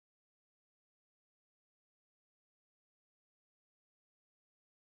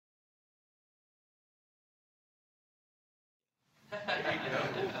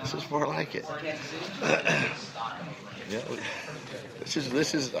This is more like it. Yeah,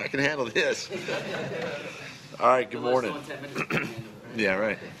 this is. I can handle this. All right. Good morning. Yeah.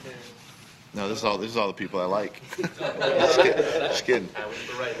 Right. No, this is all the people I like. Just kidding.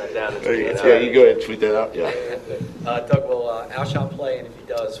 Yeah, you go ahead and tweet that out. Yeah. Doug, will Alshon play, and if he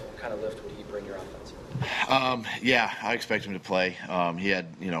does, what kind of lift would he bring your offense? Yeah, I expect him to play. He had,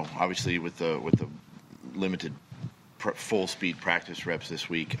 obviously with the limited full speed practice reps this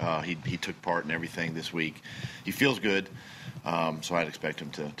week, he took part in everything this week. He feels good, so I'd expect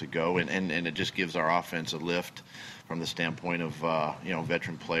him to go, and it just gives our offense a lift from the standpoint of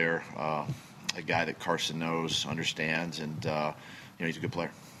veteran player, a guy that Carson knows, understands, and he's a good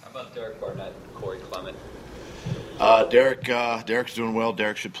player. How about Derek Barnett and Corey Clement? Derek's doing well.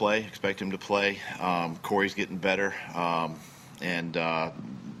 Derek should play. Expect him to play. Corey's getting better, and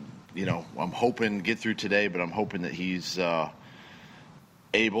I'm hoping to get through today, but I'm hoping that he's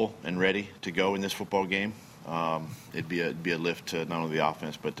able and ready to go in this football game. It'd be a lift to not only the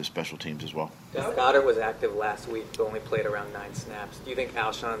offense but the special teams as well. Goddard was active last week, but only played around 9 snaps. Do you think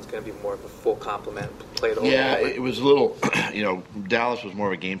Alshon's going to be more of a full complement, play the whole way? It was a little, Dallas was more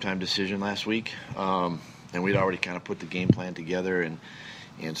of a game time decision last week, and we'd already kind of put the game plan together,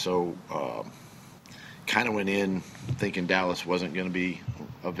 and so kind of went in thinking Dallas wasn't going to be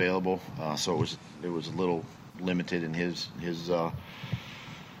available, so it was a little limited in his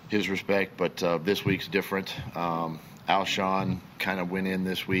respect, but this week's different. Alshon kind of went in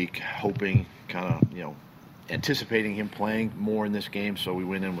this week hoping, anticipating him playing more in this game, so we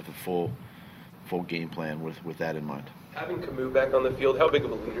went in with a full game plan with that in mind. Having Camus back on the field, how big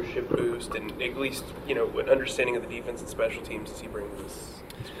of a leadership boost and at least, an understanding of the defense and special teams does he bring to this?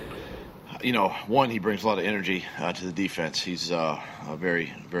 One, he brings a lot of energy to the defense. He's a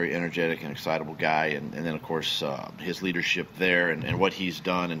very, very energetic and excitable guy. And then, of course, his leadership there and what he's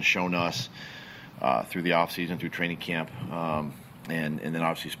done and shown us through the offseason, through training camp, and then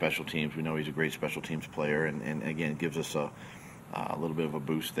obviously special teams. We know he's a great special teams player and again, gives us a little bit of a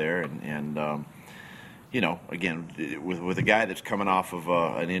boost there. And again, with a guy that's coming off of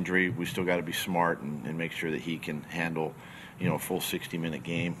an injury, we still got to be smart and make sure that he can handle, a full 60-minute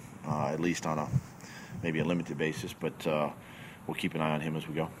game. At least on maybe a limited basis, but we'll keep an eye on him as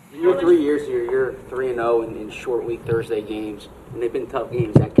we go. You're 3 years here. You're 3-0 in short week Thursday games, and they've been tough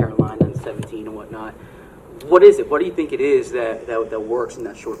games at Carolina and 17 and whatnot. What is it? What do you think it is that works in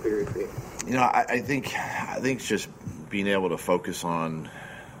that short period for you? I think it's just being able to focus on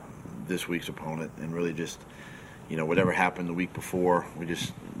this week's opponent and really just whatever happened the week before, we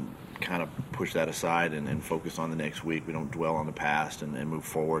just kind of push that aside and focus on the next week. We don't dwell on the past and move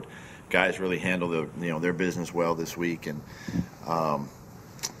forward. Guys really handle their business well this week, and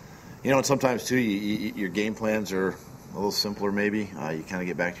and sometimes too your game plans are a little simpler. Maybe you kind of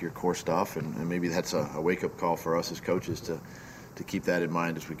get back to your core stuff, and maybe that's a wake up call for us as coaches to keep that in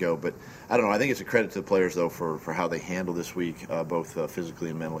mind as we go. But I don't know. I think it's a credit to the players though for how they handle this week, both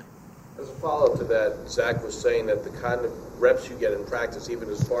physically and mentally. As a follow-up to that, Zach was saying that the kind of reps you get in practice, even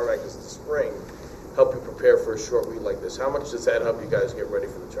as far back as the spring, help you prepare for a short week like this. How much does that help you guys get ready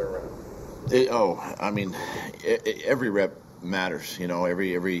for the turnaround? Every rep matters.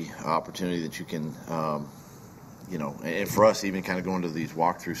 Every opportunity that you can, and for us, even kind of going to these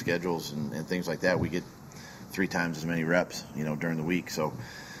walkthrough schedules and things like that, we get 3 times as many reps, during the week. So,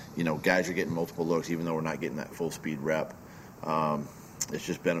 guys are getting multiple looks, even though we're not getting that full speed rep. It's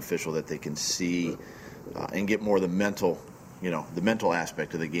just beneficial that they can see and get more of the mental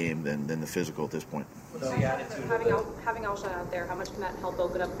aspect of the game than the physical at this point. Having Alshon out there, how much can that help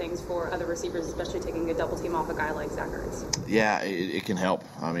open up things for other receivers, especially taking a double team off a guy like Zach Ertz? Yeah, it can help.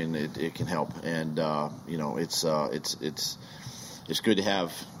 I mean, it can help, and it's good to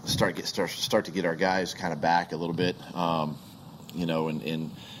start to get our guys kind of back a little bit, and a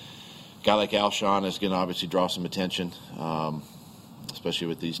guy like Alshon is going to obviously draw some attention. Especially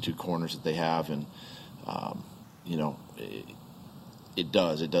with these 2 corners that they have, and it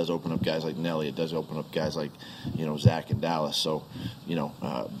does open up guys like Nelly. It does open up guys like Zach and Dallas. So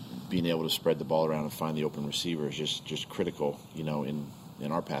being able to spread the ball around and find the open receiver is just critical in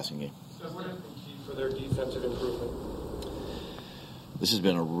our passing game. So what has been key for their defensive improvement? This has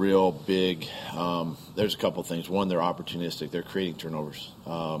been a real big. There's a couple things. One, they're opportunistic. They're creating turnovers,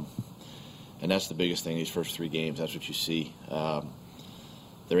 and that's the biggest thing these first 3 games. That's what you see.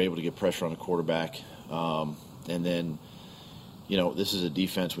 They're able to get pressure on the quarterback. And then, this is a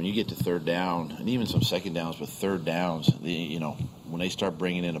defense, when you get to 3rd down, and even some second downs, but 3rd downs, when they start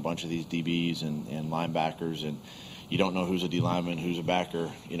bringing in a bunch of these DBs and linebackers, and you don't know who's a D lineman, who's a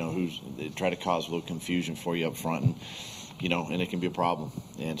backer, they try to cause a little confusion for you up front. And and it can be a problem.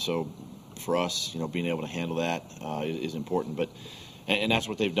 And so for us, being able to handle that is important. But and that's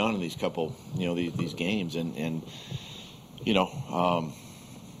what they've done in these couple, these games. And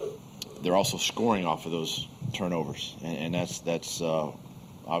they're also scoring off of those turnovers, and that's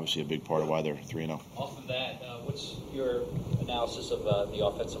obviously a big part of why they're 3-0. Off of that, what's your analysis of the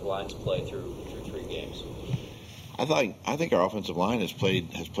offensive line's play through 3 games? I think our offensive line has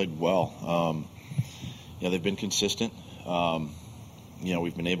played well. They've been consistent.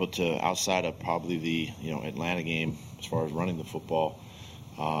 We've been able to, outside of probably the Atlanta game, as far as running the football,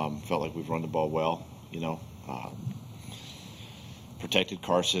 felt like we've run the ball well. Protected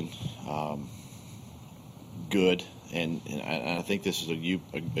Carson, good, and I think this is a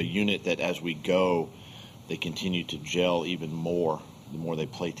unit that as we go, they continue to gel even more the more they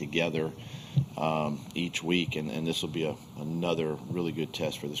play together each week, and this will be another really good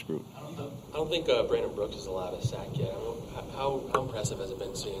test for this group. I don't think Brandon Brooks is allowed a sack yet. How impressive has it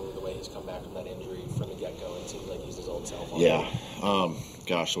been seeing the way he's come back from that injury from the get-go? It seems like he's his old self. Yeah,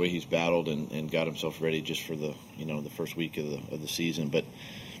 the way he's battled and got himself ready just for the the first week of the season. But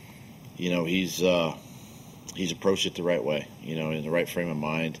he's approached it the right way. In the right frame of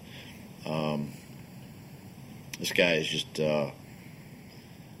mind. This guy is just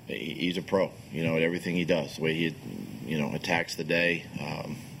he's a pro. At everything he does, the way he attacks the day,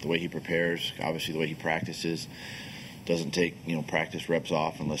 the way he prepares, obviously the way he practices. Doesn't take practice reps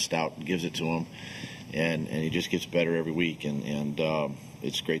off unless Stout gives it to him, and he just gets better every week, and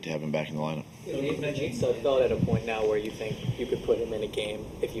it's great to have him back in the lineup. You mentioned Sudfeld at a point now where you think you could put him in a game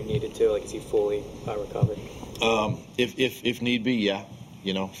if you needed to. Like, is he fully recovered? If need be, yeah.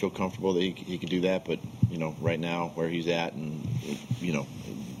 Feel comfortable that he could do that, but right now where he's at, and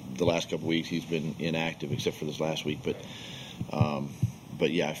the last couple weeks he's been inactive except for this last week,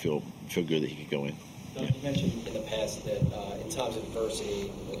 but yeah, I feel good that he could go in. You mentioned in the past that in times of adversity,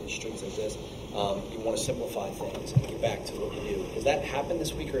 in streaks like this, you want to simplify things and get back to what you do. Has that happened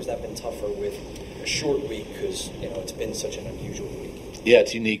this week, or has that been tougher with a short week because it's been such an unusual week? Yeah,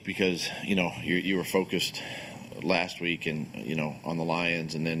 it's unique because you were focused last week and on the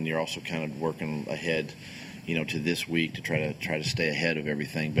Lions, and then you're also kind of working ahead to this week to try to stay ahead of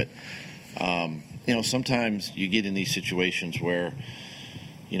everything. But sometimes you get in these situations where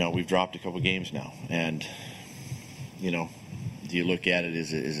we've dropped a couple games now, and do you look at it?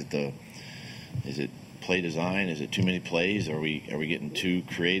 Is it play design? Is it too many plays? Are we getting too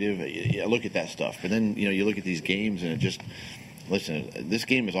creative? I look at that stuff, but then you look at these games, and it just this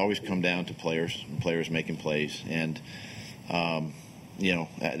game has always come down to players making plays, and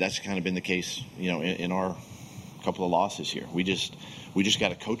that's kind of been the case in our couple of losses here. We just got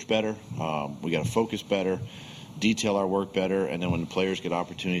to coach better. We got to focus better. Detail our work better, and then when the players get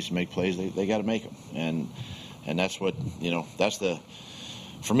opportunities to make plays, they got to make them, and that's what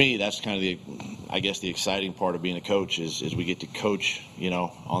for me, that's kind of the exciting part of being a coach is we get to coach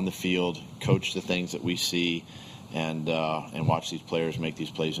on the field, coach the things that we see, and watch these players make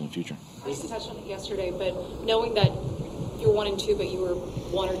these plays in the future. You touched on it yesterday, but knowing that you're 1-2, but you were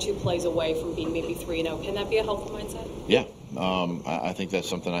 1 or 2 plays away from being maybe 3-0, can that be a helpful mindset? Yeah, I think that's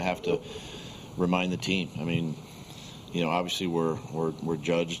something I have to remind the team. I mean, obviously we're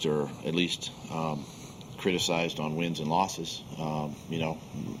judged, or at least criticized on wins and losses.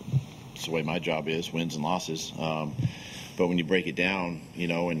 It's the way my job is, wins and losses. But when you break it down,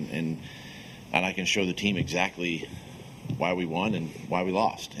 and I can show the team exactly why we won and why we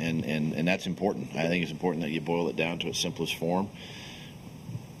lost, and that's important. I think it's important that you boil it down to its simplest form.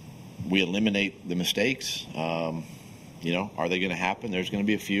 We eliminate the mistakes. Are they going to happen? There's going to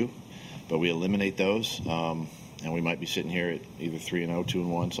be a few. But we eliminate those, and we might be sitting here at either 3-0,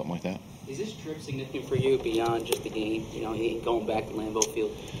 2-1, something like that. Is this trip significant for you beyond just the game? Going back to Lambeau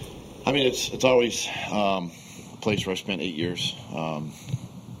Field. I mean, it's always a place where I spent 8 years.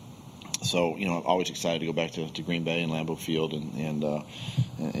 So I'm always excited to go back to Green Bay and Lambeau Field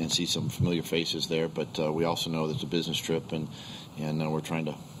and see some familiar faces there. But we also know that it's a business trip, and we're trying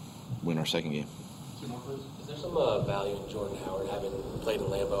to win our second game. Is there some value in Jordan Howard having played in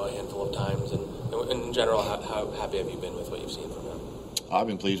Lambeau a handful of times, and in general, how happy have you been with what you've seen from him? I've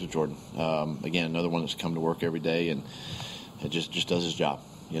been pleased with Jordan. Again, another one that's come to work every day and it just does his job,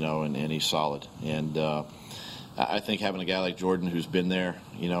 and he's solid. And I think having a guy like Jordan who's been there,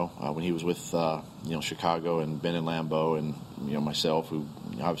 when he was with Chicago and been in Lambeau, and myself who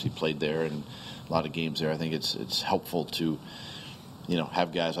obviously played there and a lot of games there, I think it's helpful to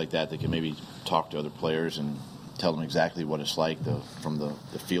have guys like that can maybe talk to other players and tell them exactly what it's like from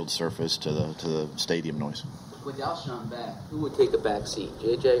the field surface to the stadium noise. With Alshon back, who would take a back seat,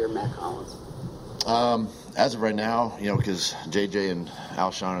 JJ or Matt Collins? As of right now, because JJ and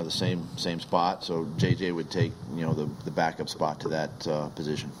Alshon are the same spot, so JJ would take, the backup spot to that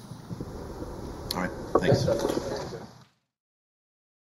position. All right, thanks.